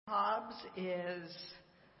is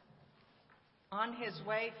on his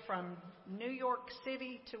way from New York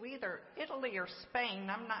City to either Italy or Spain.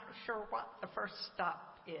 I'm not sure what the first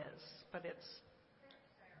stop is, but it's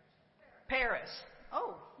Paris.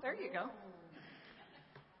 Oh, there you go.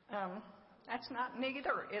 That's not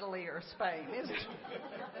neither Italy or Spain, is it?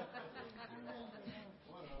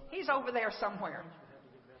 He's over there somewhere.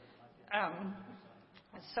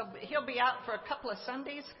 So he'll be out for a couple of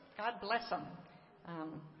Sundays. God bless him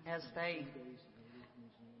as they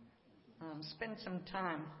spend some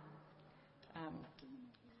time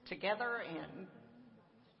together and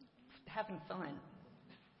having fun.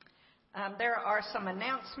 There are some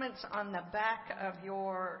announcements on the back of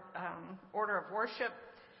your order of worship.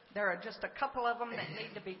 There are just a couple of them that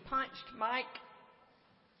need to be punched. Mike,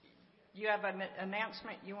 you have an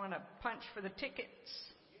announcement you want to punch for the ticket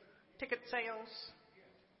sales?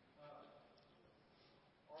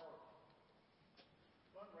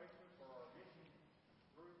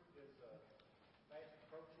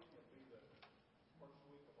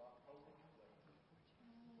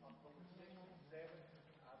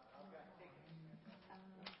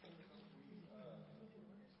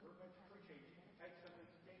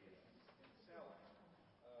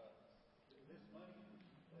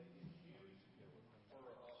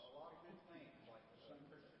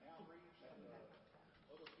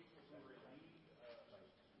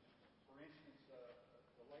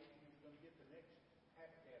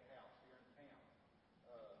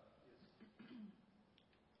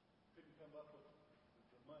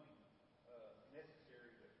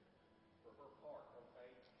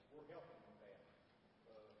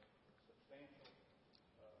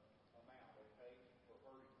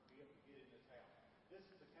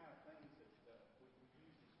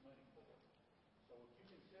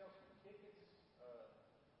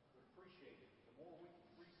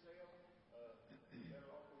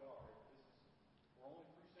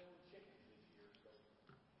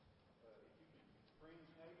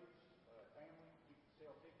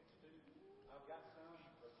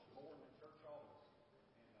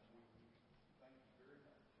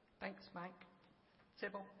 Thanks, Mike.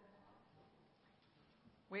 Sybil,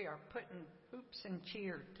 we are putting hoops and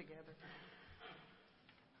cheer together.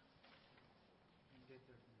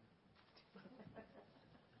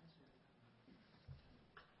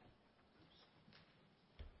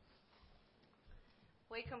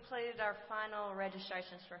 We completed our final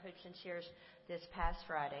registrations for Hoops and Cheers this past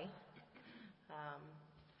Friday.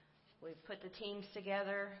 We've put the teams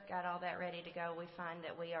together, got all that ready to go. We find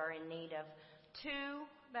that we are in need of 2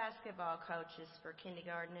 basketball coaches for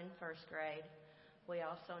kindergarten and first grade. We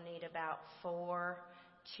also need about 4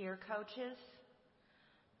 cheer coaches.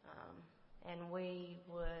 And we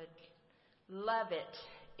would love it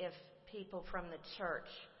if people from the church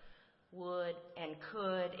would and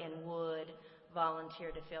could and would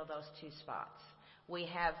volunteer to fill those 2 spots. We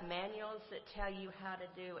have manuals that tell you how to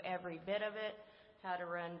do every bit of it, how to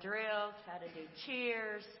run drills, how to do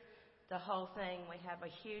cheers, the whole thing. We have a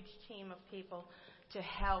huge team of people to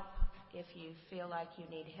help if you feel like you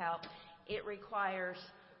need help. It requires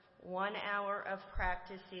 1 hour of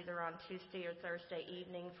practice either on Tuesday or Thursday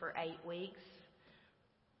evening for 8 weeks.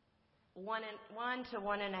 1 to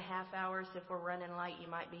 1.5 hours. If we're running late, you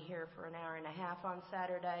might be here for an hour and a half on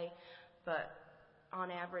Saturday, but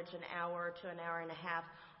on average an hour to an hour and a half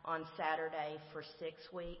on Saturday for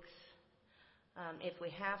 6 weeks. If we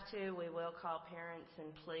have to, we will call parents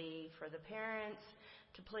and plea for the parents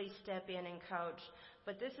to please step in and coach.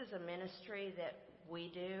 But this is a ministry that we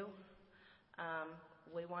do.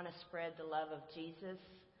 We want to spread the love of Jesus.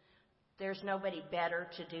 There's nobody better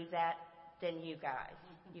to do that than you guys.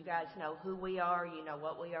 You guys know who we are. You know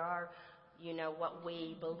what we are. You know what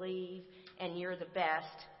we believe. And you're the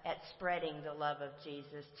best at spreading the love of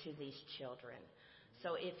Jesus to these children.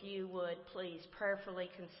 So if you would please prayerfully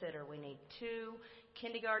consider, we need 2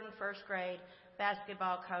 kindergarten, first grade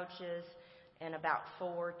basketball coaches and about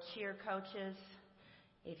 4 cheer coaches.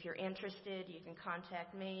 If you're interested, you can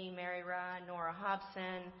contact me, Mary Rye, Nora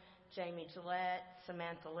Hobson, Jamie Gillette,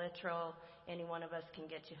 Samantha Littrell. Any one of us can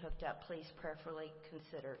get you hooked up. Please prayerfully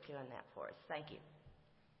consider doing that for us. Thank you.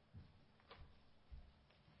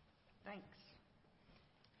 Thanks.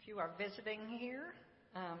 If you are visiting here,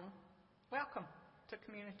 welcome to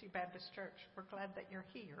Community Baptist Church. We're glad that you're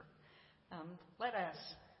here. Let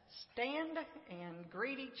us stand and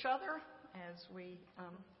greet each other as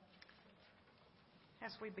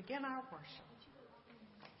we begin our worship.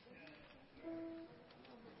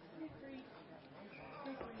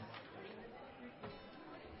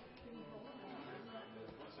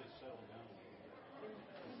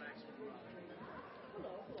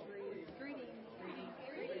 Greetings.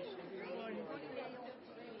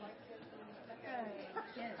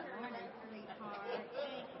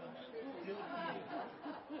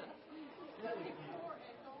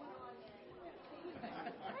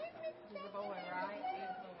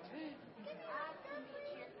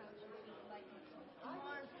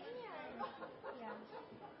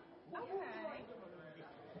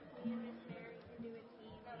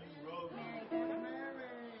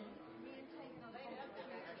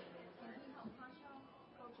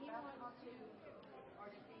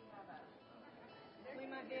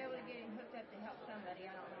 might be able to get him hooked up to help somebody.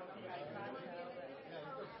 I don't know if anybody thought so,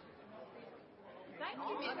 but. Thank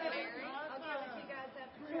you, Miss Mary. I'll get with you guys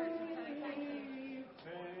after church. Okay, thank you.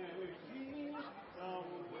 Taking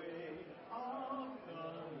the way of the Lord,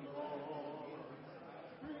 preparing the way of the Lord.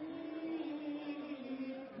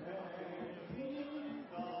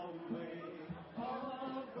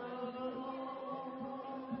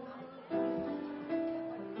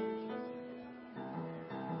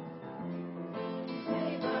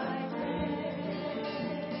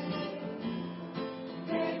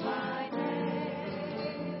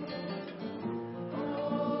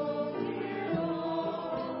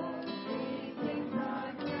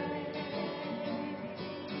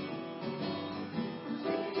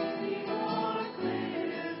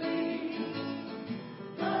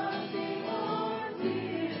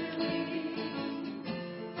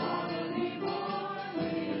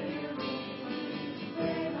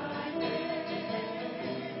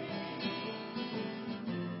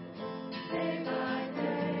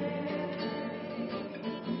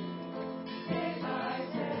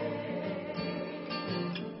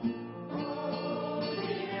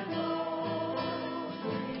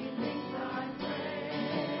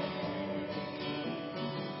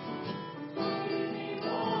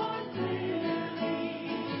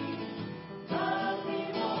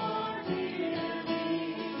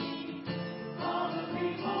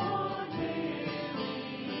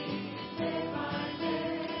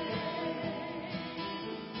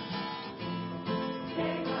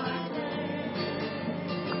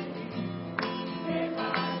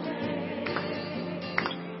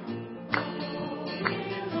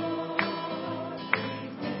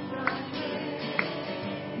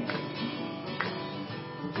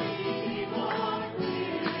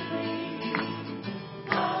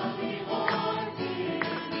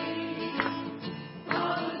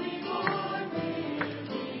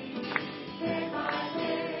 Day by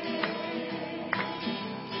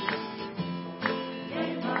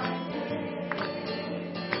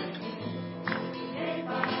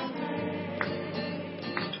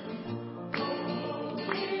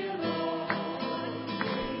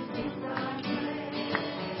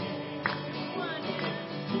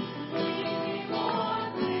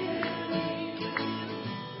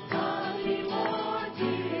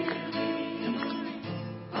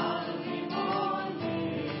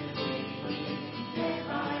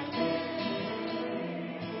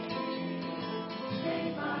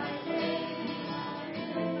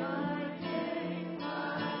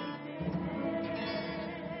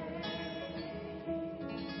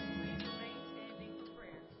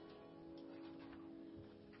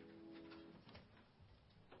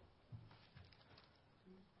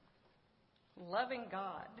Loving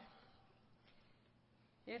God.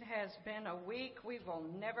 It has been a week we will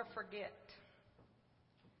never forget.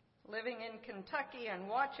 Living in Kentucky and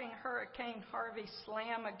watching Hurricane Harvey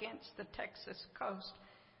slam against the Texas coast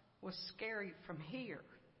was scary from here.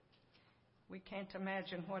 We can't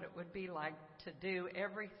imagine what it would be like to do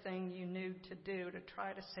everything you knew to do to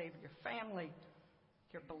try to save your family,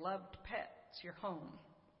 your beloved pets, your home,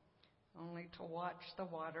 only to watch the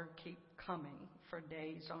water keep coming for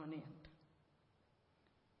days on end.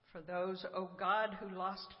 For those, oh God, who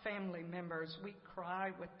lost family members, we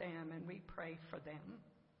cry with them and we pray for them.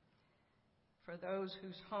 For those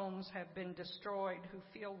whose homes have been destroyed, who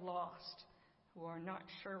feel lost, who are not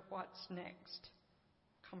sure what's next,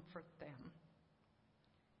 comfort them.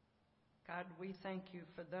 God, we thank you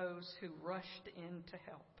for those who rushed in to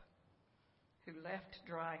help, who left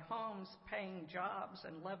dry homes, paying jobs,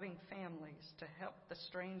 and loving families to help the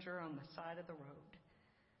stranger on the side of the road.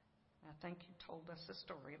 I think you told us a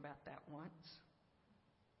story about that once.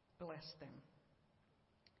 Bless them.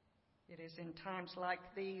 It is in times like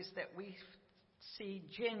these that we see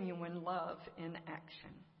genuine love in action.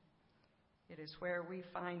 It is where we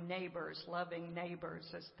find neighbors loving neighbors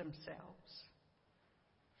as themselves.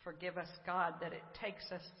 Forgive us, God, that it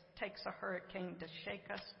takes a hurricane to shake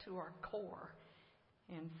us to our core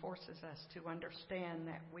and forces us to understand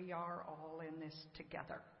that we are all in this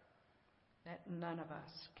together, that none of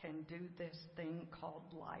us can do this thing called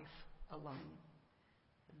life alone.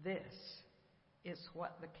 This is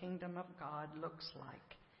what the kingdom of God looks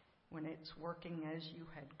like when it's working as you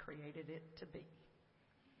had created it to be.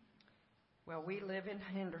 Well, we live in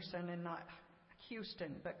Henderson and not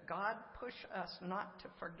Houston, but God push us not to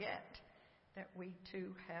forget that we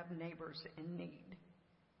too have neighbors in need.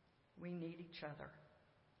 We need each other.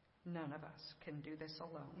 None of us can do this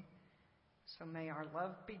alone. So may our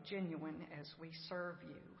love be genuine as we serve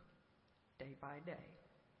you day by day.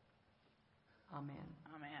 Amen.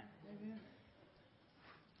 Amen.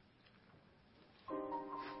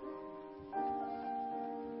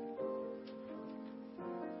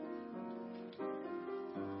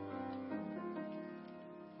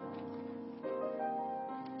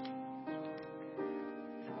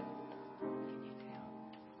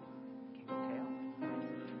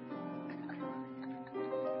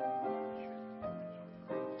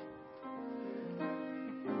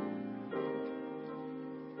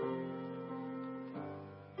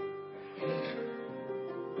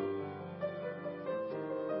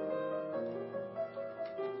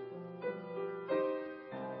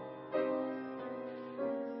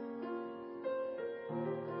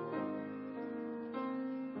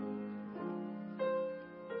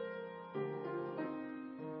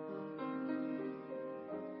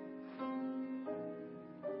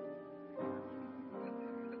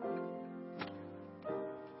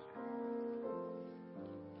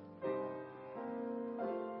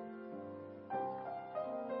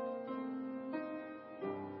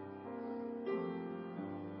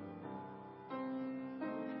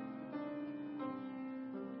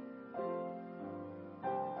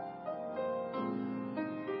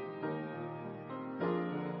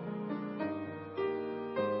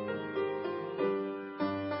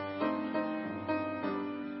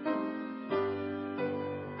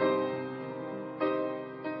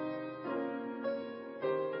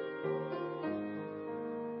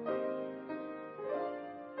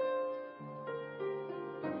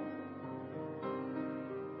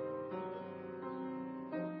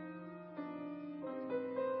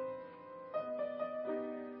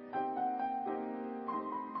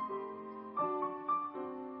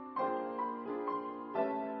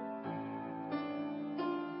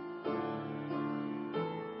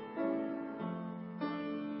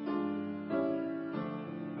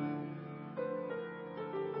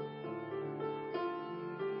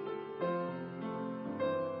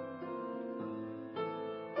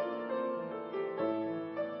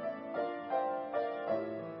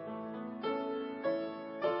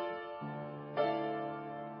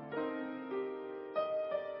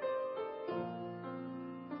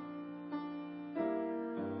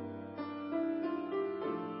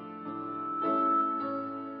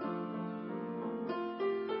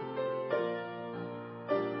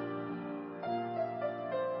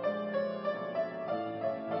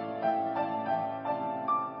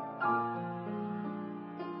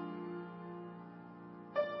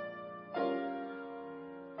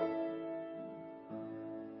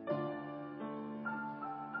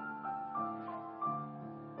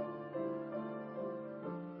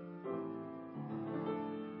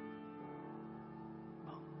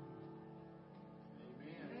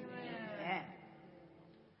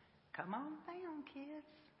 Come on down, kids.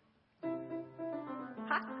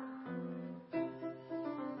 Hi.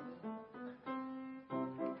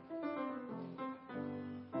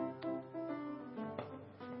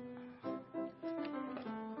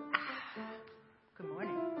 Good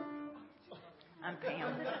morning. I'm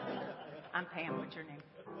Pam. I'm Pam. What's your name?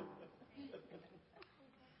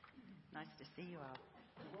 Nice to see you all.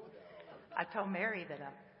 I told Mary that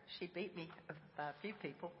she beat me by a few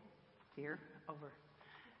people here over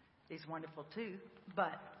these wonderful two,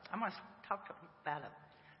 but I'm going to talk about a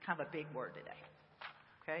kind of a big word today.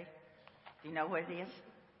 Okay? Do you know what it is?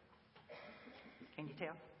 Can you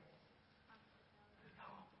tell?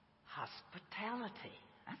 Hospitality.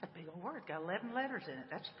 That's a big old word. Got 11 letters in it.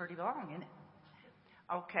 That's pretty long, isn't it?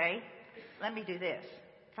 Okay. Let me do this.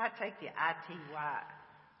 If I take the I-T-Y,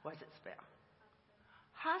 what does it spell?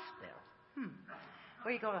 Hospital.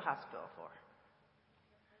 What do you go to the hospital for?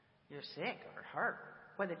 You're sick or hurt.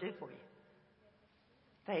 What do they do for you?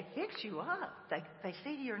 They fix you up. They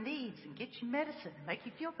see to your needs and get you medicine and make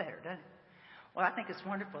you feel better, doesn't it? Well, I think it's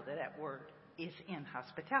wonderful that word is in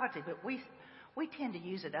hospitality, but we tend to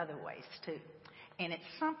use it other ways too. And it's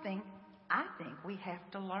something I think we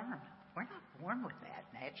have to learn. We're not born with that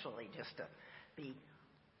naturally, just to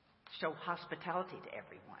show hospitality to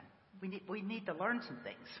everyone. We need to learn some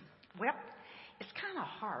things. Well, it's kind of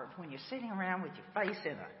hard when you're sitting around with your face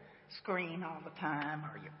in a screen all the time,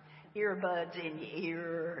 or your earbuds in your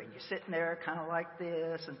ear, and you're sitting there kind of like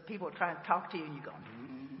this, and people are trying to talk to you, and you go,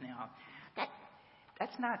 no,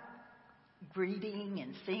 that's not greeting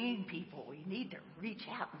and seeing people. We need to reach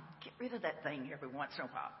out and get rid of that thing every once in a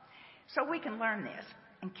while, so we can learn this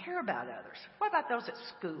and care about others. What about those at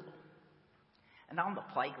school and on the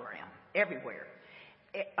playground, everywhere?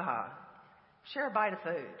 Share a bite of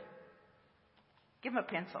food. Give them a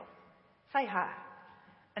pencil. Say hi.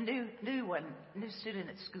 A new student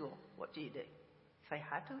at school, what do? Say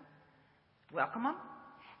hi to them? Welcome them?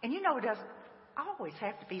 And it doesn't always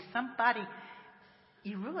have to be somebody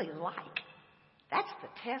you really like. That's the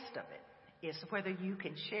test of it, is whether you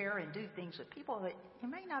can share and do things with people that you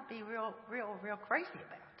may not be real crazy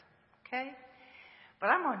about. Okay?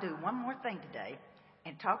 But I'm going to do one more thing today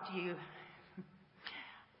and talk to you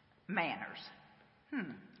manners.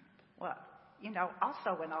 Well,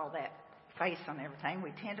 also in all that face on everything,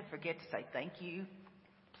 we tend to forget to say thank you,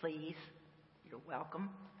 please, you're welcome.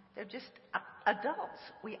 They're just adults.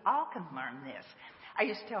 We all can learn this. I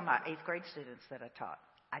used to tell my 8th grade students that I taught,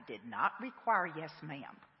 I did not require yes,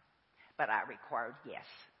 ma'am, but I required yes.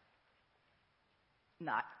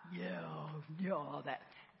 Not all that.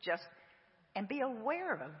 Just, and be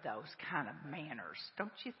aware of those kind of manners.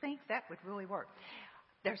 Don't you think that would really work?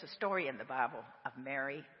 There's a story in the Bible of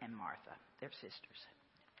Mary and Martha. They're sisters.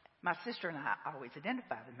 My sister and I always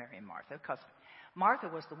identified with Mary and Martha because Martha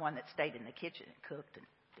was the one that stayed in the kitchen and cooked and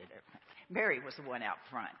did everything. Mary was the one out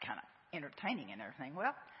front kind of entertaining and everything.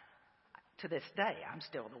 Well, to this day, I'm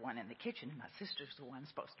still the one in the kitchen, and my sister's the one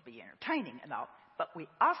supposed to be entertaining and all. But we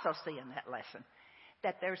also see in that lesson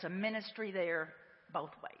that there's a ministry there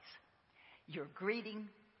both ways. You're greeting,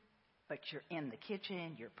 but you're in the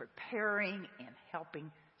kitchen, you're preparing and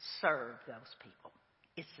helping serve those people.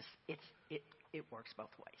 It works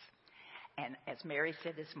both ways. And as Mary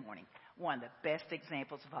said this morning, one of the best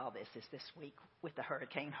examples of all this is this week with the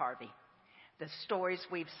Hurricane Harvey. The stories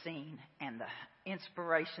we've seen and the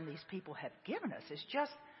inspiration these people have given us is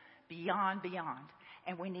just beyond.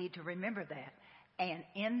 And we need to remember that. And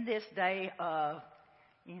in this day of,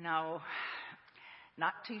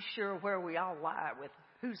 not too sure where we all lie with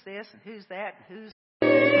who's this and who's that and who's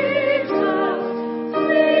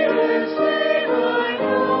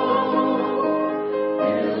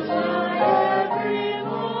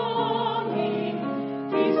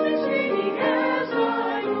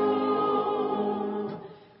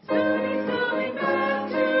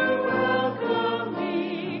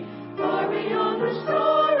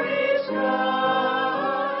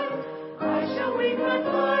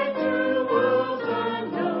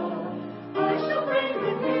I shall bring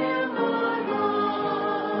with him on high.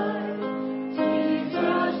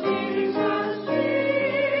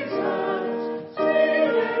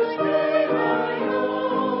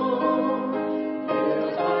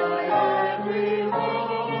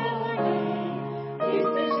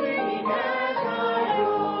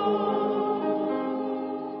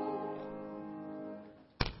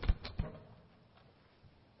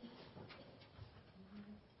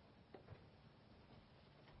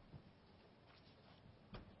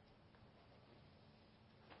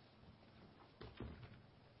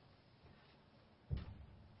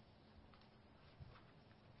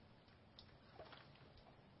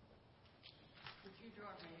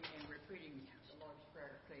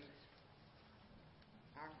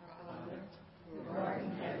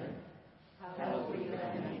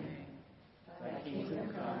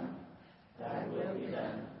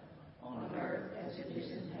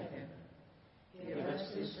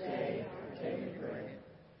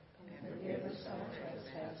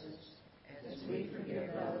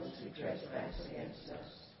 trespass against us.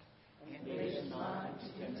 And lead us not into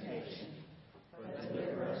temptation, but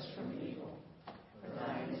deliver us from evil. For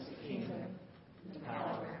thine is the kingdom, and the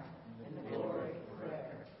power, and the glory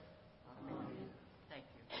forever. Amen. Thank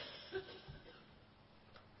you.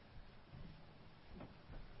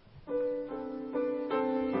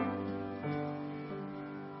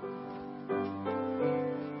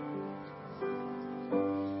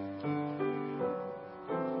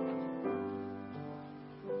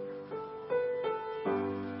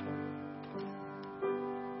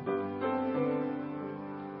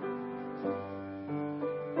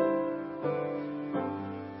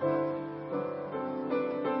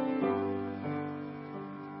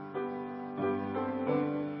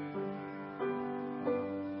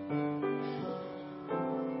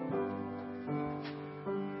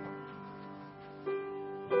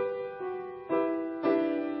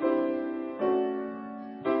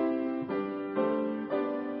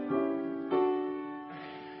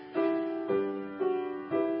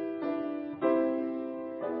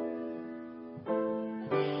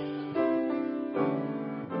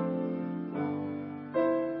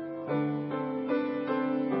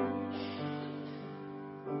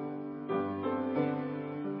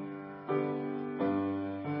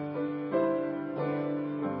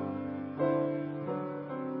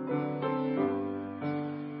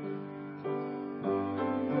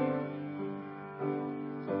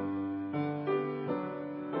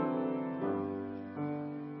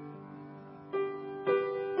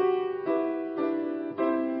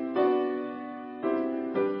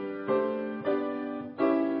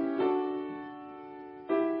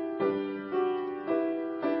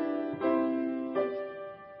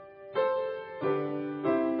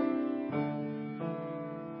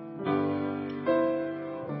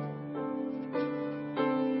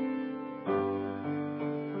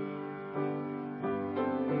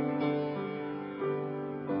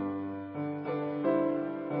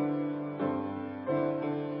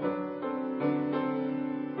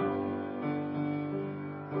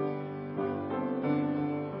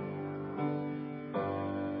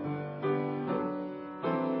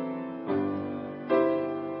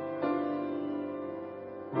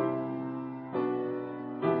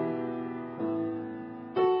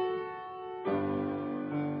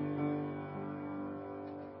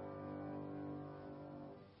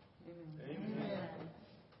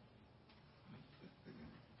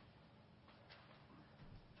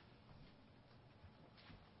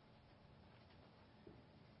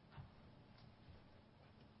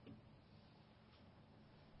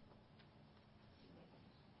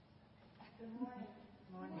 Good morning.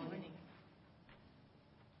 Morning.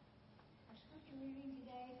 Our scripture reading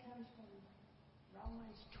today comes from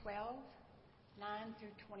Romans 12, 9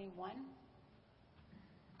 through 21.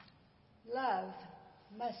 Love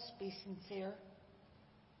must be sincere.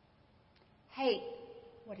 Hate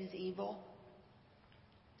what is evil.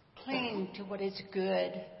 Cling to what is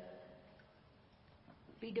good.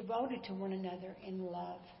 Be devoted to one another in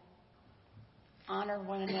love. Honor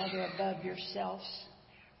one another above yourselves.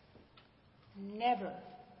 Never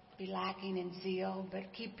be lacking in zeal, but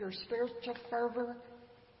keep your spiritual fervor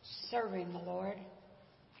serving the Lord.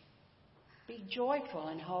 Be joyful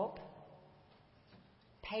in hope,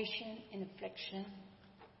 patient in affliction,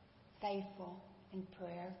 faithful in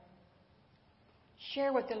prayer.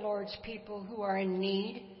 Share with the Lord's people who are in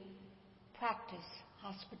need. Practice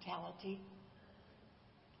hospitality.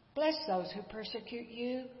 Bless those who persecute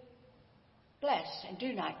you. Bless and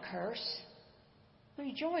do not curse.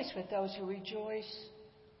 Rejoice with those who rejoice,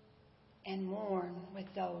 and mourn with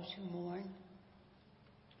those who mourn.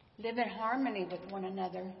 Live in harmony with one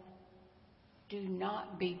another. Do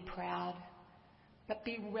not be proud, but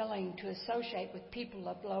be willing to associate with people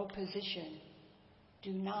of low position.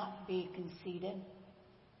 Do not be conceited.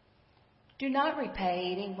 Do not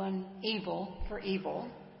repay anyone evil for evil.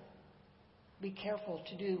 Be careful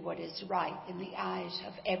to do what is right in the eyes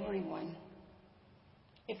of everyone.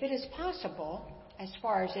 If it is possible, as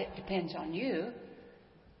far as it depends on you,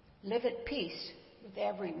 live at peace with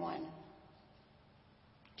everyone.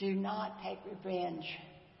 Do not take revenge,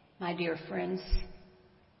 my dear friends,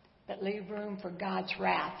 but leave room for God's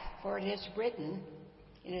wrath, for it is written,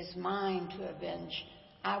 "It is mine to avenge.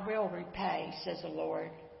 I will repay," says the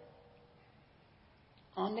Lord.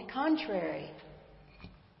 On the contrary,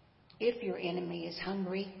 if your enemy is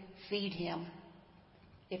hungry, feed him.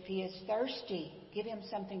 If he is thirsty, give him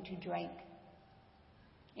something to drink.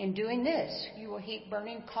 In doing this, you will heap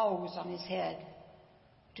burning coals on his head.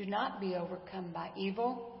 Do not be overcome by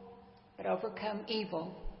evil, but overcome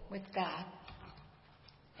evil with God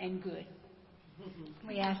and good.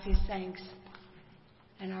 We ask these things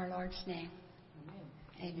In our Lord's name.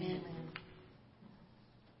 Amen. Amen.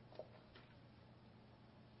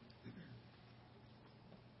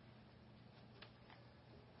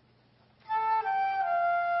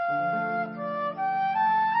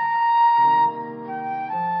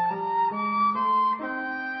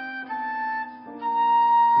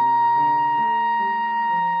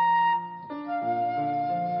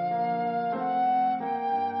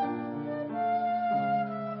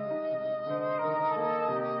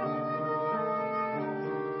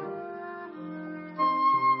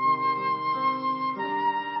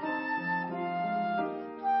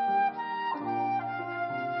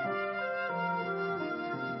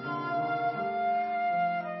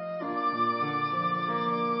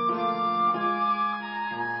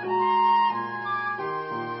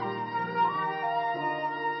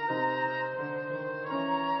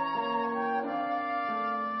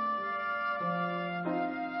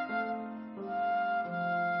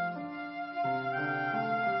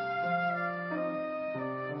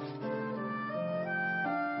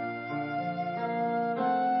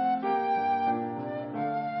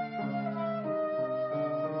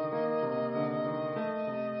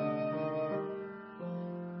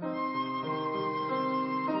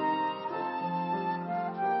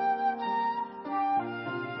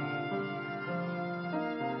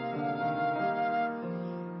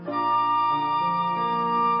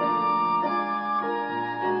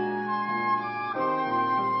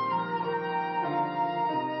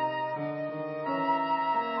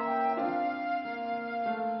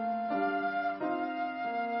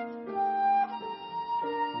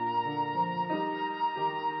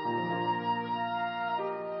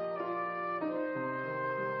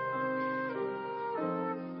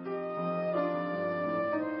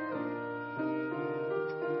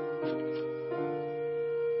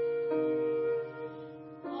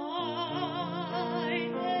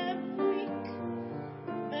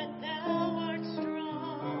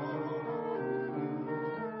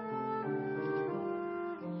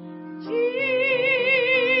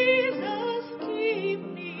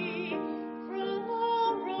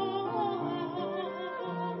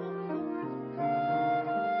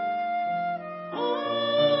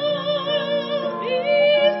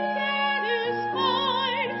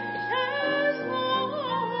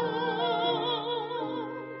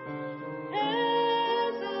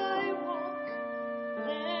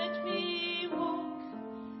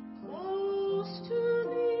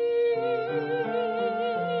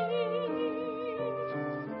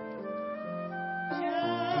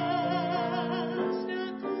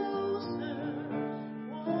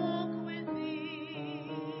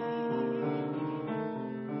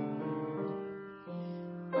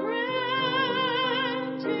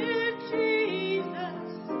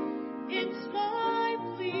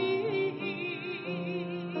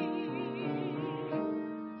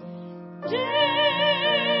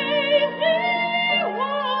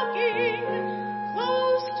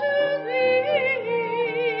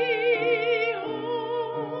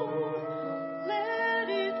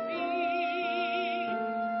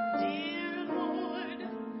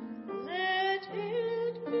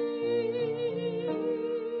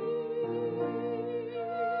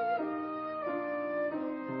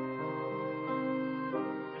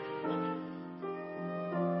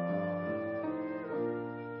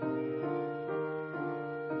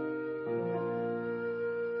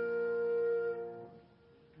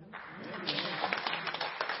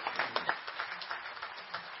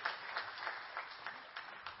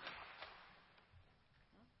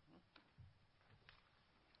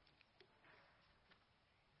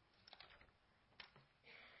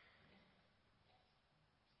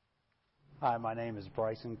 Hi, my name is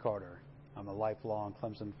Bryson Carter. I'm a lifelong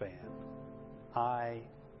Clemson fan. I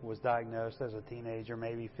was diagnosed as a teenager,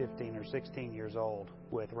 maybe 15 or 16 years old,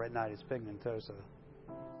 with retinitis pigmentosa.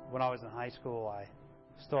 When I was in high school, I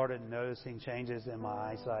started noticing changes in my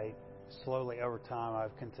eyesight. Slowly over time,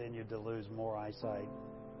 I've continued to lose more eyesight.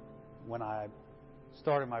 When I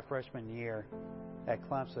started my freshman year at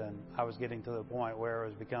Clemson, I was getting to the point where it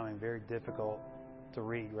was becoming very difficult to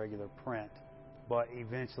read regular print. But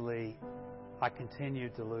eventually, I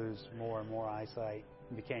continued to lose more and more eyesight.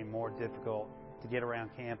 It became more difficult to get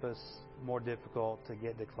around campus, more difficult to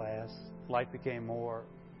get to class. Life became more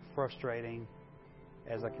frustrating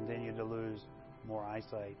as I continued to lose more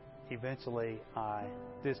eyesight. Eventually, I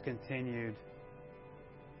discontinued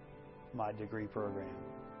my degree program.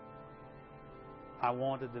 I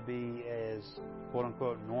wanted to be as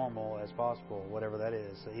quote-unquote normal as possible, whatever that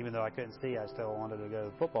is. So even though I couldn't see, I still wanted to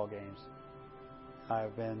go to football games.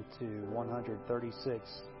 I've been to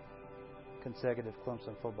 136 consecutive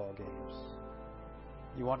Clemson football games.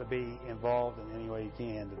 you want to be involved in any way you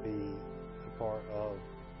can to be a part of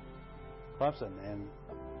Clemson, and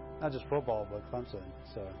not just football, but Clemson.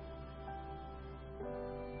 So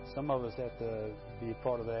some of us have to be a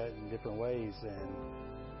part of that in different ways, and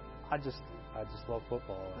I just love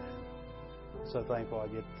football, and I'm so thankful I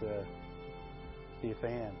get to be a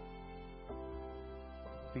fan.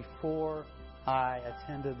 Before I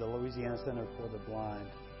attended the Louisiana Center for the Blind,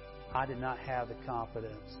 I did not have the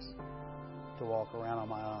confidence to walk around on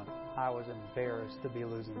my own. I was embarrassed to be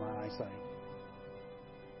losing my eyesight.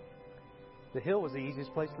 The Hill was the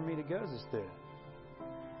easiest place for me to go as a student.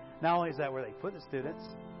 Not only is that where they put the students,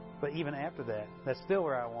 but even after that, that's still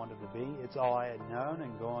where I wanted to be. It's all I had known,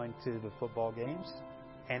 and going to the football games,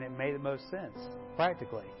 and it made the most sense,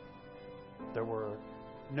 practically. There were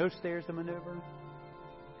no stairs to maneuver.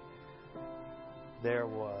 There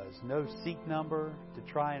was no seat number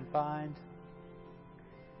to try and find.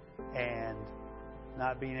 And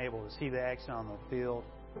not being able to see the action on the field.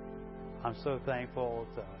 I'm so thankful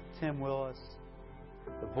to Tim Willis,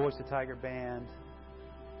 the Voice of Tiger Band,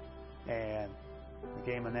 and the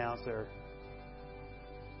game announcer,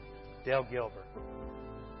 Dale Gilbert,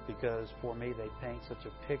 because for me they paint such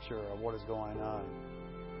a picture of what is going on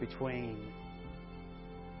between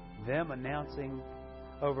them announcing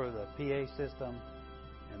over the PA system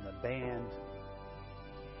and the band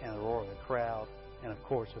and the roar of the crowd, and of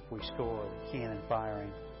course if we score, the cannon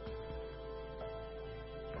firing.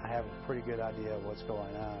 I have a pretty good idea of what's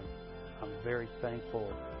going on. I'm very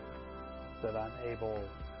thankful that I'm able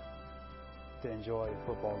to enjoy a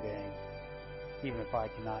football game, even if I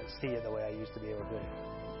cannot see it the way I used to be able to.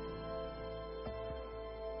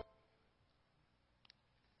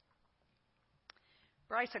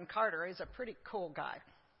 Bryson Carter is a pretty cool guy.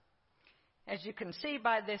 As you can see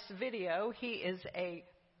by this video, he is a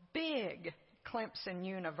big Clemson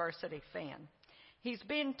University fan. He's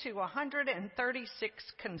been to 136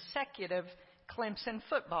 consecutive Clemson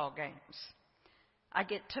football games. I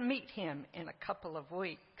get to meet him in a couple of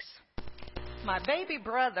weeks. My baby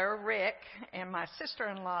brother, Rick, and my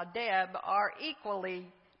sister-in-law, Deb, are equally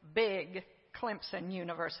big Clemson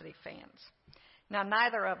University fans. Now,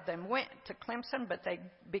 neither of them went to Clemson, but they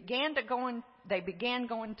began going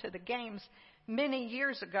to the games many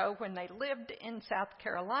years ago when they lived in South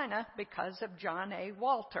Carolina because of John A.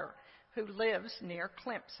 Walter, who lives near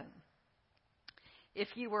Clemson. If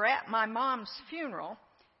you were at my mom's funeral,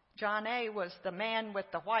 John A. was the man with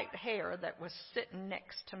the white hair that was sitting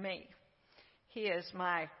next to me. He is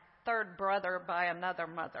my third brother by another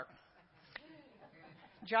mother.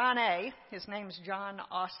 John A., his name's John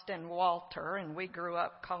Austin Walter, and we grew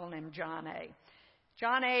up calling him John A.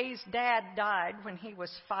 John A.'s dad died when he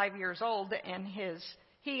was 5 years old, and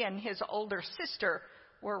he and his older sister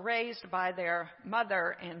were raised by their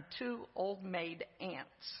mother and two old maid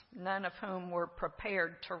aunts, none of whom were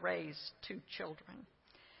prepared to raise two children.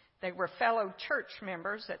 They were fellow church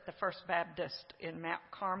members at the First Baptist in Mount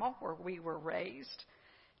Carmel, where we were raised.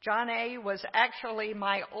 John A. was actually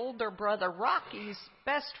my older brother Rocky's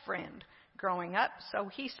best friend growing up, so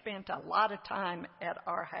he spent a lot of time at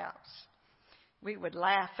our house. We would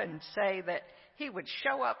laugh and say that he would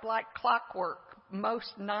show up like clockwork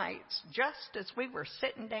most nights just as we were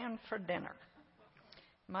sitting down for dinner.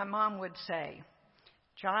 My mom would say,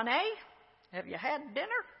 "John A., have you had dinner?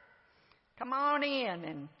 Come on in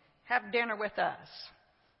and have dinner with us."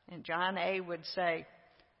 And John A. would say,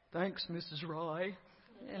 "Thanks, Mrs. Rye,"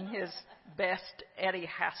 in his best Eddie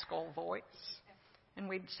Haskell voice. And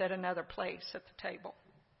we'd set another place at the table.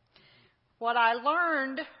 What I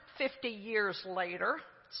learned 50 years later,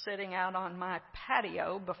 sitting out on my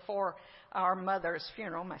patio before our mother's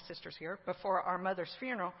funeral, my sister's here, before our mother's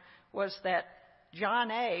funeral, was that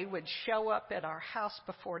John A. would show up at our house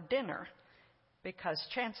before dinner because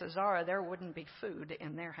chances are there wouldn't be food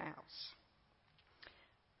in their house.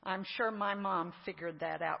 I'm sure my mom figured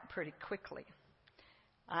that out pretty quickly.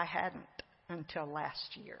 I hadn't until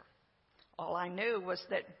last year. All I knew was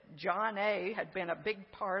that John A. had been a big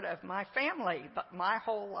part of my family, but my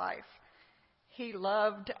whole life. He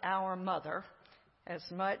loved our mother as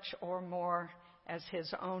much or more as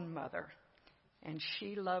his own mother, and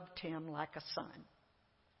she loved him like a son.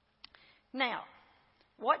 Now,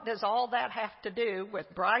 what does all that have to do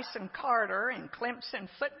with Bryson Carter and Clemson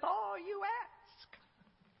football, you ask?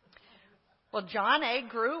 Well, John A.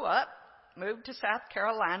 grew up, moved to South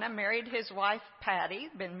Carolina, married his wife, Patty,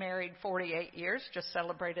 been married 48 years, just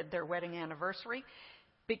celebrated their wedding anniversary,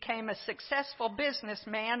 became a successful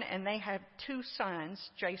businessman, and they have two sons,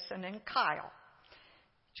 Jason and Kyle.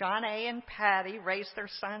 John A. and Patty raised their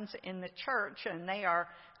sons in the church, and they are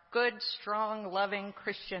good, strong, loving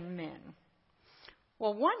Christian men.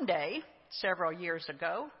 Well, one day, several years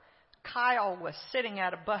ago, Kyle was sitting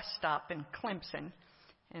at a bus stop in Clemson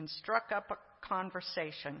and struck up a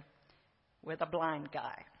conversation with a blind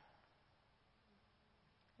guy.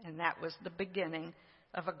 And that was the beginning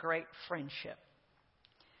of a great friendship.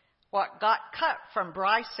 What got cut from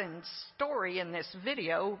Bryson's story in this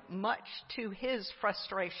video, much to his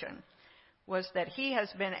frustration, was that he has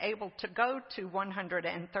been able to go to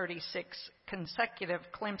 136 consecutive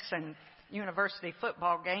Clemson University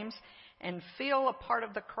football games and feel a part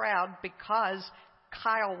of the crowd because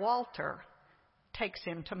Kyle Walter takes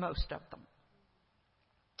him to most of them.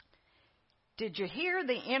 Did you hear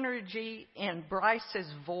the energy in Bryce's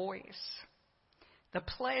voice? The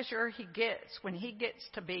pleasure he gets when he gets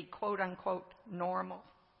to be, quote unquote, normal.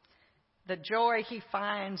 The joy he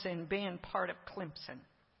finds in being part of Clemson.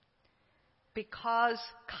 Because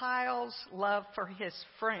Kyle's love for his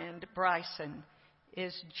friend Bryson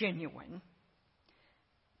is genuine.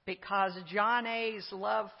 Because John A.'s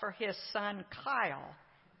love for his son Kyle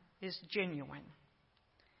is genuine.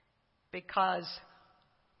 Because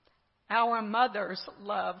our mother's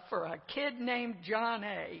love for a kid named John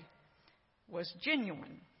A. was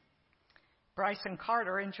genuine. Bryson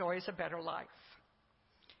Carter enjoys a better life.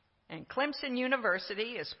 And Clemson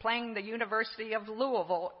University is playing the University of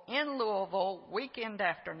Louisville in Louisville weekend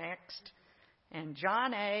after next. And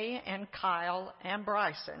John A. and Kyle and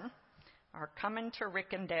Bryson are coming to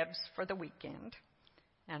Rick and Deb's for the weekend.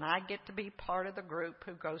 And I get to be part of the group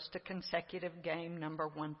who goes to consecutive game number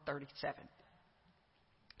 137.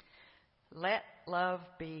 Let love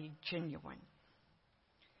be genuine.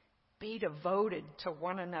 Be devoted to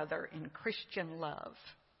one another in Christian love.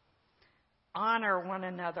 Honor one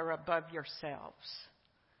another above yourselves.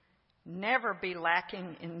 Never be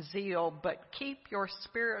lacking in zeal, but keep your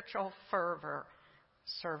spiritual fervor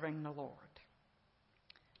serving the Lord.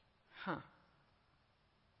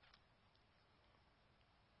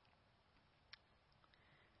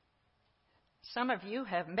 Some of you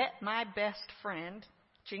have met my best friend,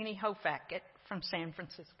 Jeannie Hofackett, from San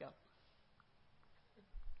Francisco.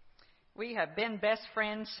 We have been best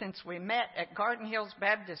friends since we met at Garden Hills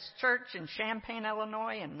Baptist Church in Champaign,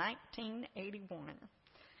 Illinois in 1981.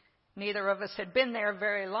 Neither of us had been there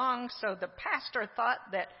very long, so the pastor thought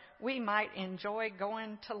that we might enjoy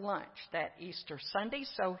going to lunch that Easter Sunday,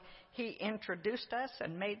 so he introduced us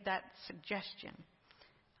and made that suggestion.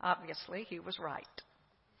 Obviously, he was right.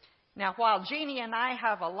 Now, while Jeannie and I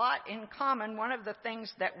have a lot in common, one of the things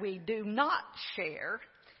that we do not share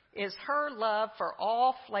is her love for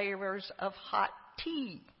all flavors of hot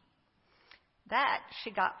tea. That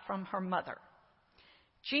she got from her mother.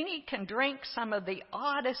 Jeannie can drink some of the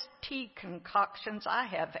oddest tea concoctions I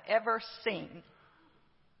have ever seen.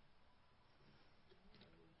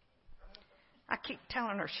 I keep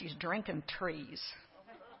telling her she's drinking trees.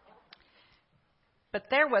 But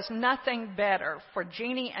there was nothing better for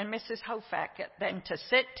Jeannie and Mrs. Hofackett than to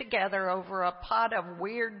sit together over a pot of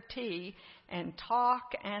weird tea and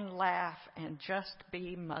talk and laugh and just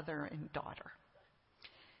be mother and daughter.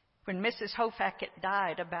 When Mrs. Hofackett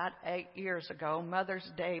died about 8 years ago, Mother's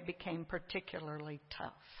Day became particularly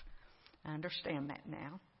tough. I understand that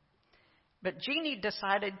now. But Jeannie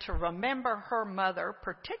decided to remember her mother,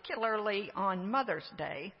 particularly on Mother's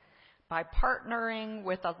Day, by partnering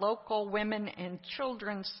with a local women and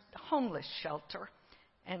children's homeless shelter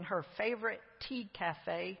and her favorite tea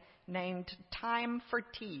cafe named Time for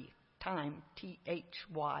Tea. Time,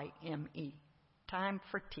 T-H-Y-M-E. Time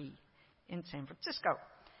for Tea in San Francisco.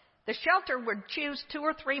 The shelter would choose 2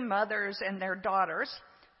 or 3 mothers and their daughters,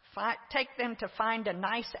 take them to find a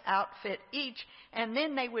nice outfit each, and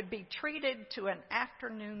then they would be treated to an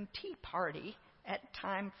afternoon tea party at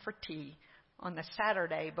Time for Tea on the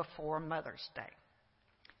Saturday before Mother's Day.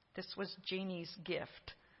 This was Jeannie's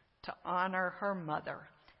gift to honor her mother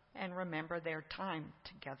and remember their time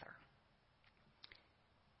together.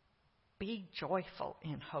 Be joyful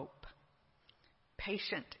in hope,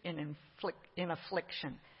 patient in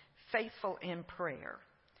affliction, faithful in prayer.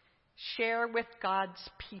 Share with God's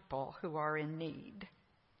people who are in need.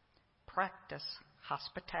 Practice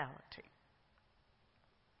hospitality.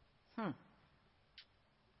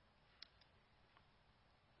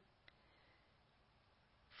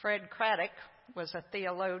 Fred Craddock was a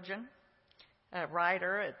theologian, a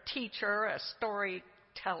writer, a teacher, a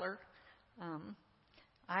storyteller.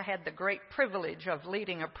 I had the great privilege of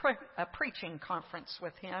leading a preaching conference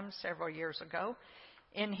with him several years ago.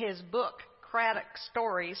 In his book, Craddock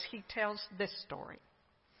Stories, he tells this story.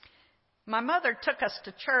 My mother took us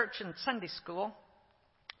to church and Sunday school.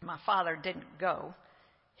 My father didn't go.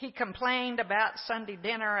 He complained about Sunday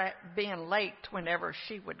dinner being late whenever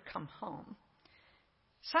she would come home.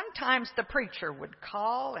 Sometimes the preacher would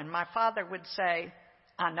call and my father would say,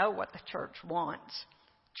 I know what the church wants.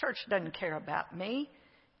 Church doesn't care about me.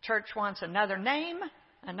 Church wants another name,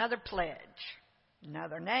 another pledge.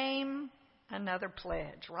 Another name, another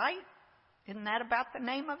pledge, right? Isn't that about the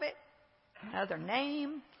name of it? Another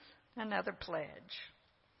name, another pledge.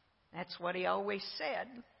 That's what he always said.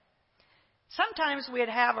 Sometimes we'd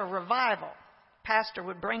have a revival. Pastor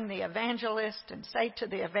would bring the evangelist and say to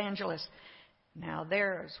the evangelist, now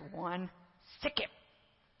there's one. Sick him.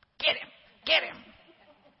 Get him. Get him.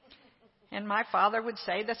 And my father would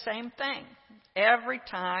say the same thing. Every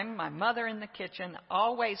time, my mother in the kitchen,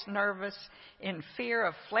 always nervous, in fear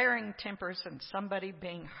of flaring tempers and somebody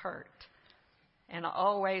being hurt. And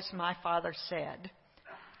always my father said,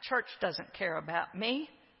 church doesn't care about me.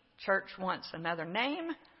 Church wants another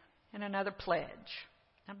name and another pledge.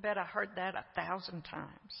 I bet I heard that 1,000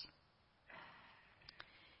 times.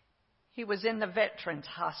 He was in the Veterans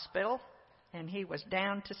Hospital, and he was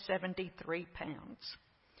down to 73 pounds.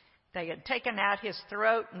 They had taken out his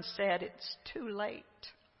throat and said, it's too late.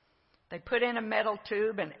 They put in a metal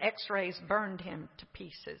tube, and x-rays burned him to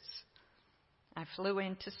pieces. I flew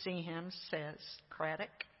in to see him, says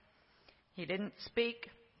Craddock. He didn't speak,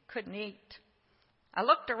 couldn't eat. I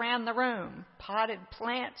looked around the room, potted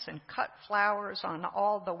plants and cut flowers on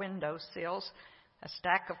all the window sills, a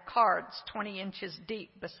stack of cards 20 inches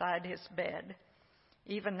deep beside his bed.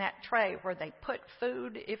 Even that tray where they put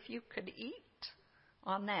food if you could eat,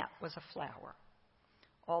 on that was a flower.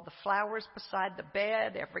 All the flowers beside the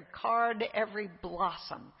bed, every card, every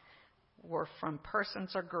blossom were from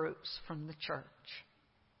persons or groups from the church.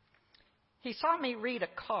 He saw me read a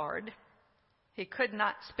card. He could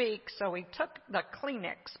not speak, so he took the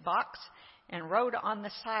Kleenex box and wrote on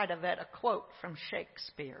the side of it a quote from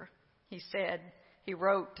Shakespeare. He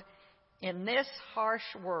wrote, in this harsh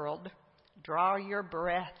world, draw your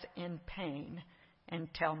breath in pain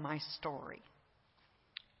and tell my story.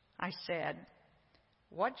 I said,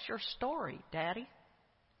 what's your story, Daddy?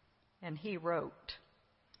 And he wrote,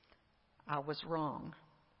 I was wrong.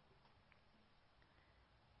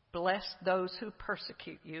 Bless those who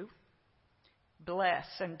persecute you. Bless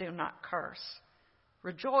and do not curse.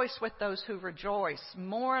 Rejoice with those who rejoice.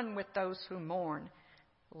 Mourn with those who mourn.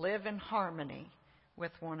 Live in harmony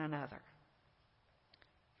with one another.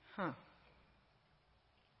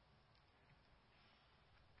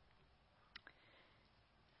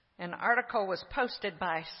 An article was posted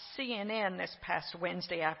by CNN this past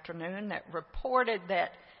Wednesday afternoon that reported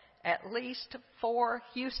that at least 4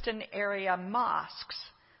 Houston area mosques,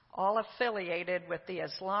 all affiliated with the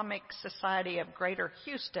Islamic Society of Greater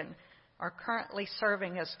Houston, are currently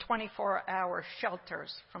serving as 24-hour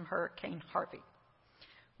shelters from Hurricane Harvey.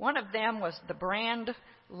 One of them was the Brand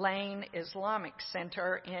Lane Islamic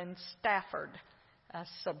Center in Stafford, a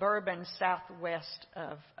suburb southwest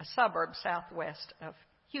of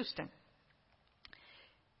Houston.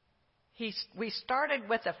 We started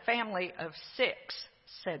with a family of 6,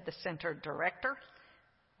 said the center director.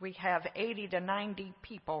 We have 80 to 90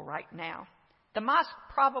 people right now. The mosque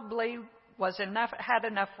probably had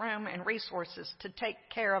enough room and resources to take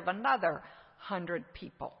care of another 100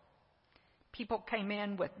 people. People came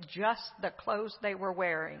in with just the clothes they were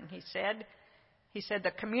wearing, he said. He said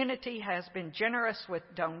the community has been generous with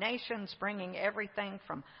donations, bringing everything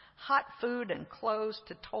from hot food and clothes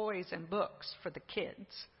to toys and books for the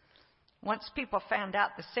kids. Once people found out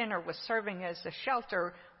the center was serving as a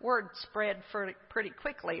shelter, word spread pretty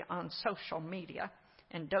quickly on social media,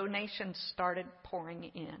 and donations started pouring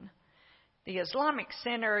in. The Islamic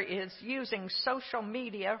Center is using social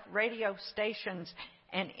media, radio stations,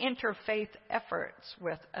 and interfaith efforts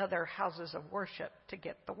with other houses of worship to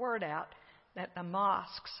get the word out that the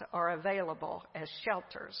mosques are available as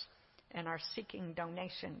shelters and are seeking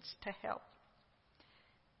donations to help.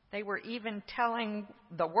 They were even telling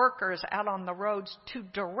the workers out on the roads to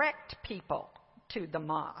direct people to the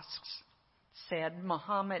mosques, said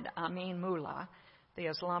Muhammad Amin Mullah, the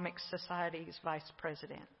Islamic Society's vice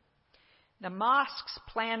president. The mosques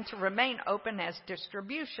plan to remain open as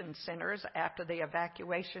distribution centers after the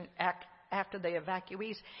evacuees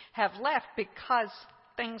have left, because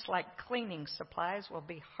things like cleaning supplies will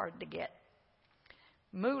be hard to get.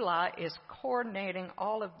 Mullah is coordinating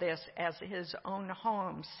all of this as his own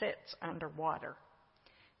home sits underwater.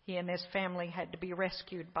 He and his family had to be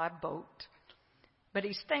rescued by boat. But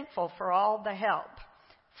he's thankful for all the help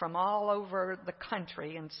from all over the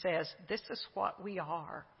country and says, this is what we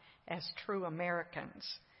are as true Americans.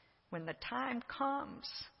 When the time comes,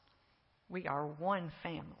 we are one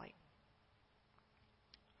family.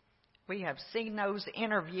 We have seen those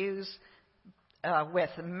interviews with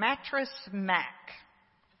Mattress Mac.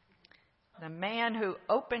 the man who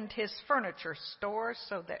opened his furniture store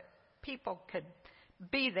so that people could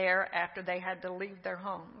be there after they had to leave their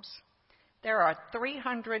homes. There are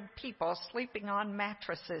 300 people sleeping on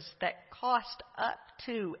mattresses that cost up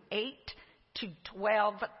to $8,000 to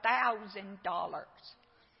 $12,000.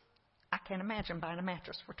 I can't imagine buying a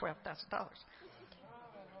mattress for $12,000.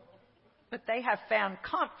 But they have found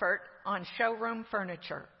comfort on showroom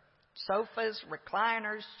furniture. Sofas,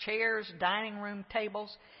 recliners, chairs, dining room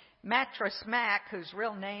tables. Mattress Mac, whose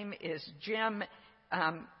real name is Jim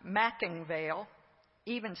Mackingvale,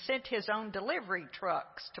 even sent his own delivery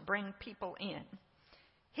trucks to bring people in.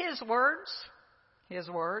 His words,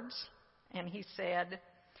 and he said,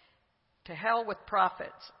 "To hell with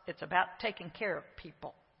profits. It's about taking care of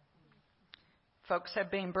people." Folks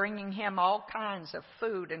have been bringing him all kinds of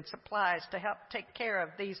food and supplies to help take care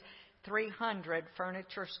of these 300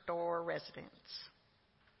 furniture store residents.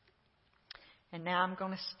 And now I'm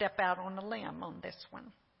going to step out on a limb on this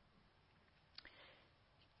one.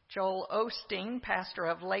 Joel Osteen, pastor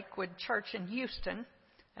of Lakewood Church in Houston,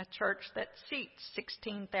 a church that seats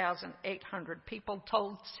 16,800 people,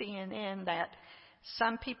 told CNN that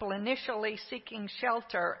some people initially seeking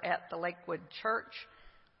shelter at the Lakewood Church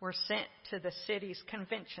were sent to the city's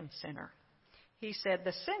convention center. He said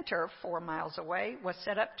the center, 4 miles away, was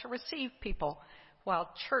set up to receive people,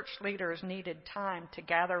 while church leaders needed time to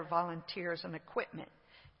gather volunteers and equipment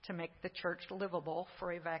to make the church livable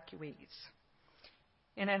for evacuees.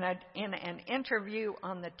 In an interview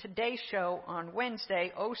on the Today Show on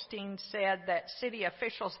Wednesday, Osteen said that city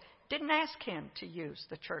officials didn't ask him to use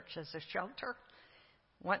the church as a shelter.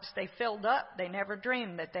 Once they filled up, they never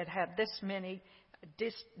dreamed that they'd have this many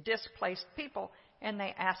displaced people, and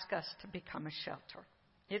they asked us to become a shelter.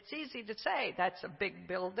 It's easy to say that's a big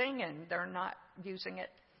building and they're not using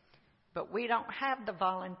it, but we don't have the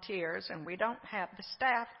volunteers and we don't have the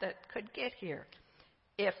staff that could get here.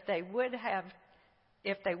 If they would have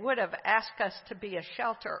asked us to be a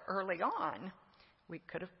shelter early on, we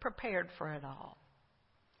could have prepared for it all.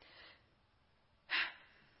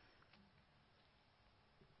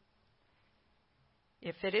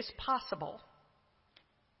 If it is possible,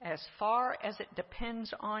 as far as it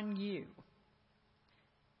depends on you,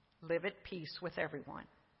 live at peace with everyone.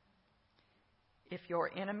 If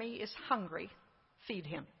your enemy is hungry, feed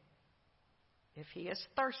him. If he is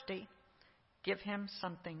thirsty, give him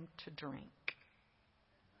something to drink.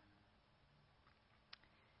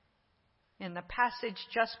 In the passage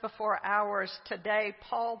just before ours today,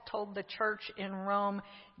 Paul told the church in Rome,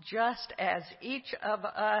 just as each of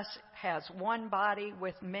us has one body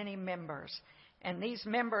with many members, and these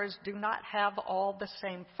members do not have all the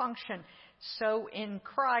same function, so in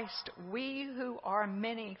Christ we who are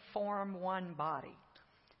many form one body,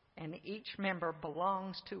 and each member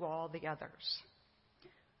belongs to all the others.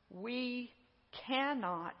 We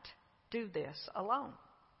cannot do this alone.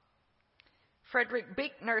 Frederick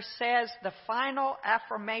Buechner says the final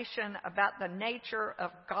affirmation about the nature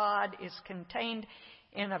of God is contained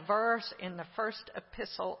in a verse in the first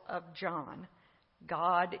epistle of John.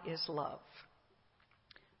 God is love.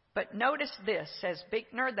 But notice this, says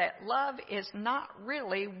Buechner, that love is not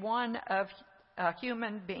really one of a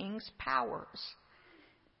human being's powers.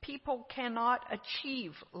 People cannot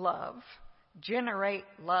achieve love, generate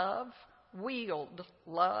love, wield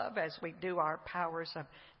love as we do our powers of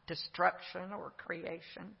destruction or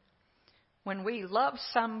creation. When we love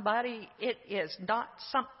somebody, it is not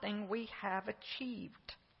something we have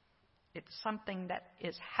achieved. It's something that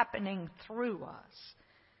is happening through us,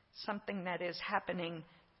 something that is happening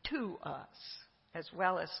to us as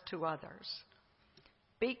well as to others.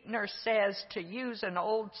 Buechner says, to use an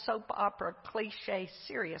old soap opera cliche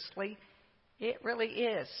seriously, it really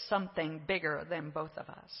is something bigger than both of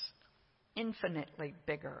us. Infinitely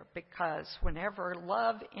bigger, because whenever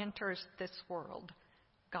love enters this world,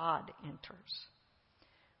 God enters.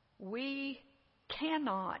 We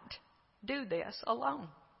cannot do this alone.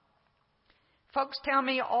 Folks tell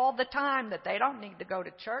me all the time that they don't need to go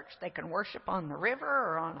to church. They can worship on the river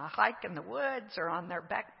or on a hike in the woods or on their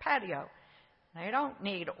back patio. They don't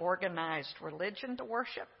need organized religion to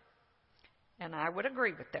worship. And I would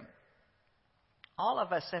agree with them. All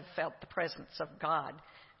of us have felt the presence of God,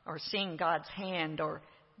 or seen God's hand, or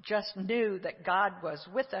just knew that God was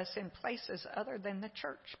with us in places other than the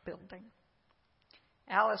church building.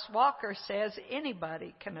 Alice Walker says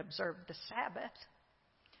anybody can observe the Sabbath,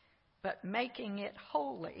 but making it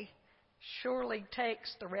holy surely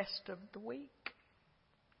takes the rest of the week.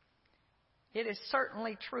 It is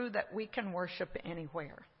certainly true that we can worship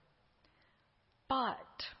anywhere, but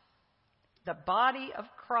the body of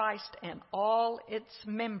Christ and all its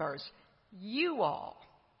members, you all,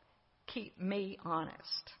 keep me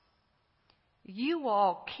honest. You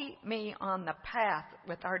all keep me on the path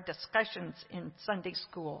with our discussions in Sunday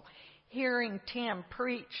school. Hearing Tim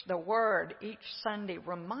preach the Word each Sunday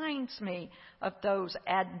reminds me of those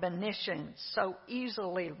admonitions so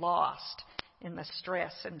easily lost in the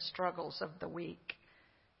stress and struggles of the week.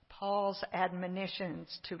 Paul's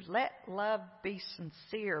admonitions to let love be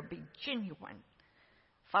sincere, be genuine,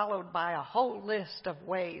 followed by a whole list of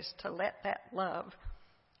ways to live that love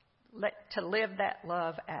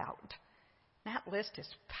out. That list is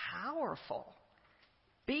powerful.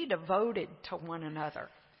 Be devoted to one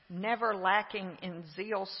another, never lacking in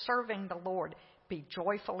zeal, serving the Lord. Be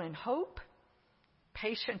joyful in hope,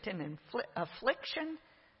 patient in affliction,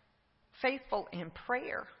 faithful in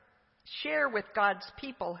prayer. Share with God's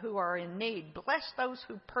people who are in need. Bless those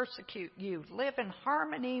who persecute you. Live in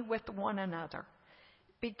harmony with one another.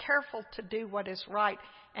 Be careful to do what is right.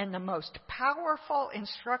 And the most powerful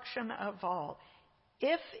instruction of all,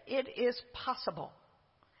 if it is possible,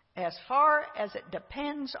 as far as it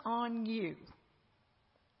depends on you,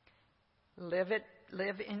 live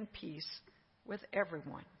in peace with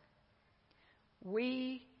everyone.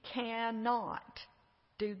 We cannot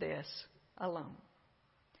do this alone.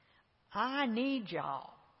 I need y'all.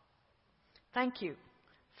 Thank you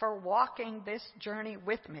for walking this journey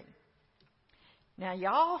with me. Now,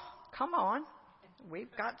 y'all, come on.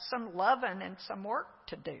 We've got some loving and some work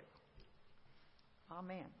to do.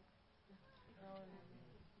 Amen.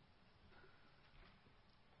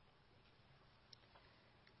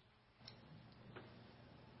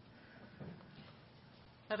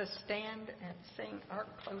 Let us stand and sing our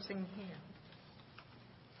closing hymn.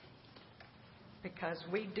 Because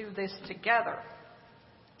we do this together,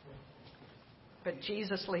 but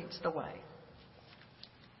Jesus leads the way.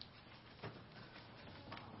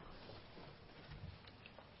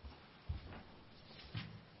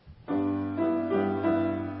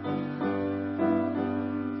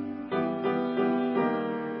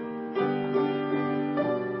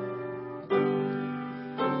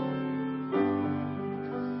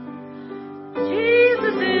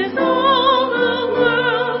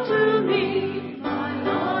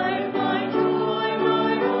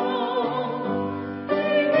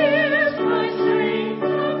 Is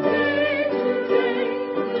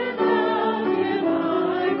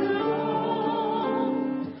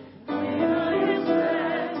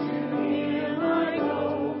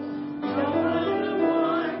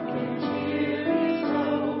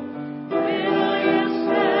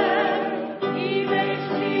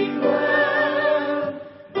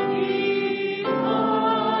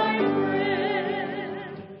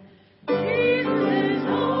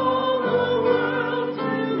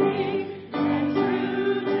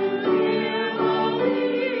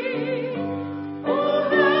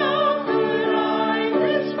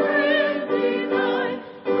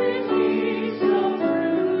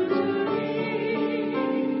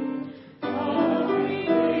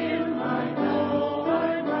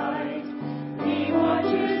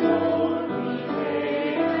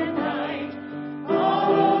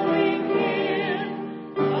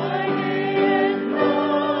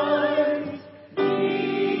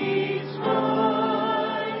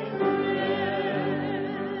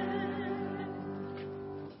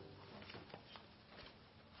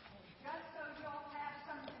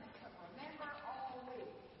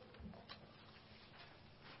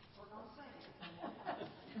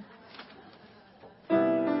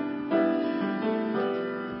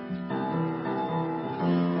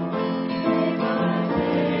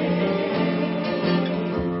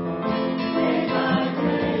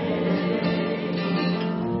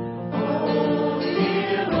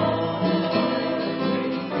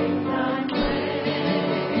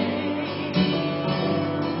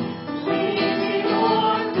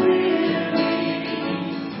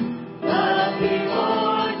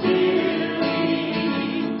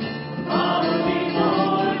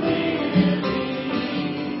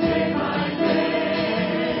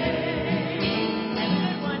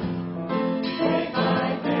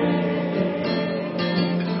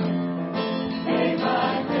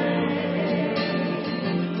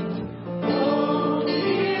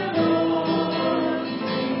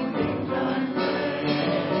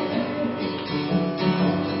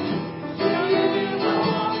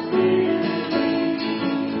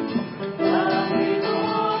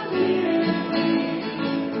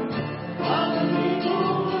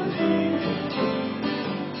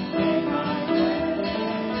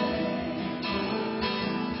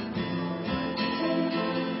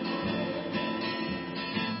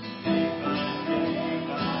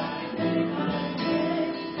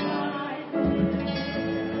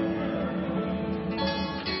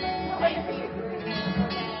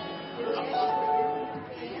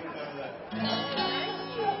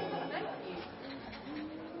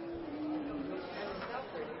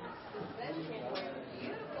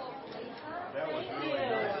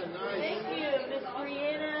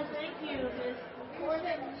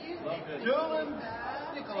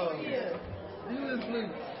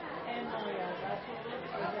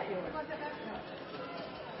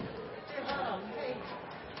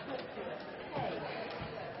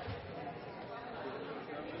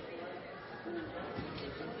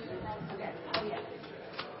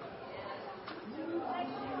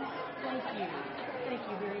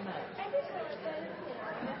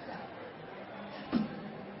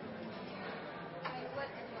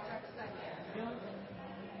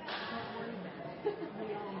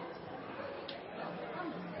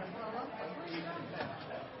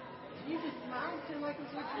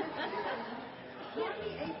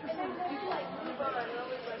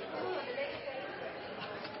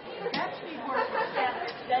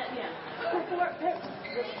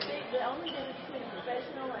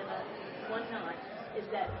one night is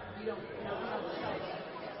that you don't know how to say it.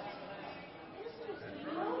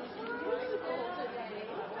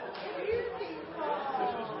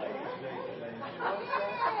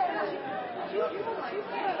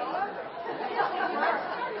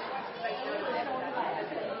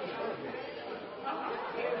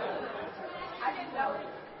 I didn't know it.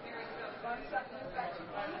 Learn something new about you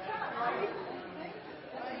all the time, right?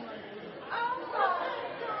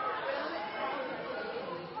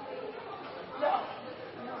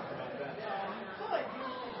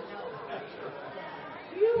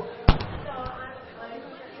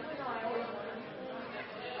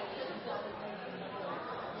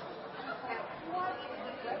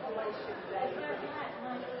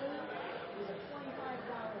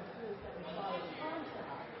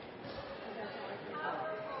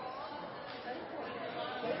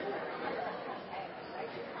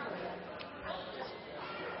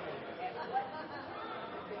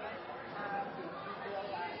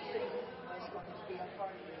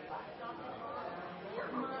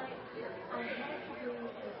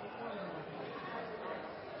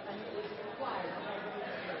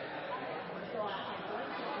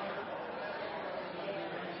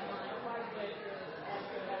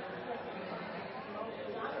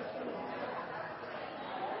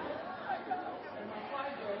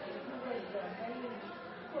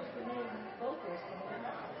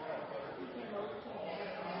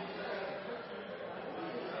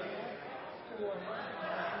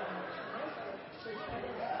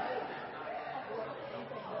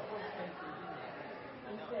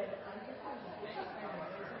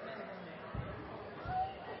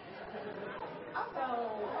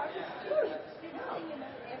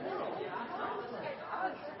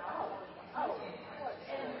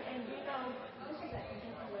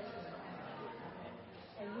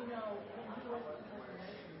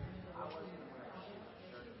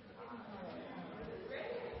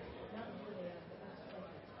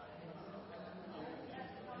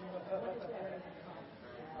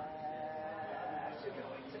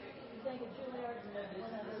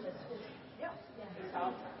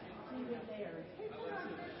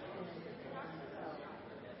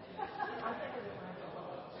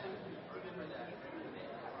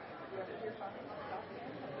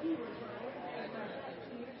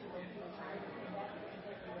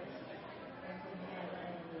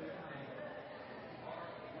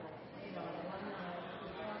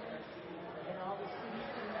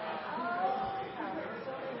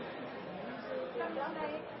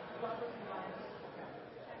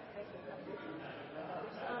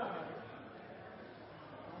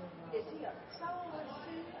 Is he a soloist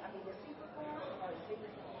too? I mean, does he perform or is he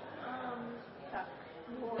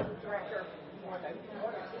more the director, more the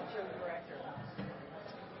teacher director?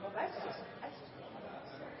 Well, that's just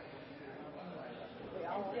we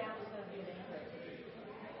all.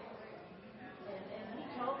 And he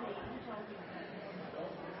told me.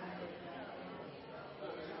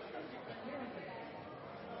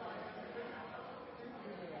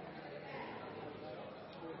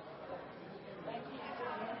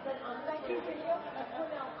 Thank you for your. Well,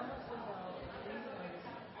 no, I'm not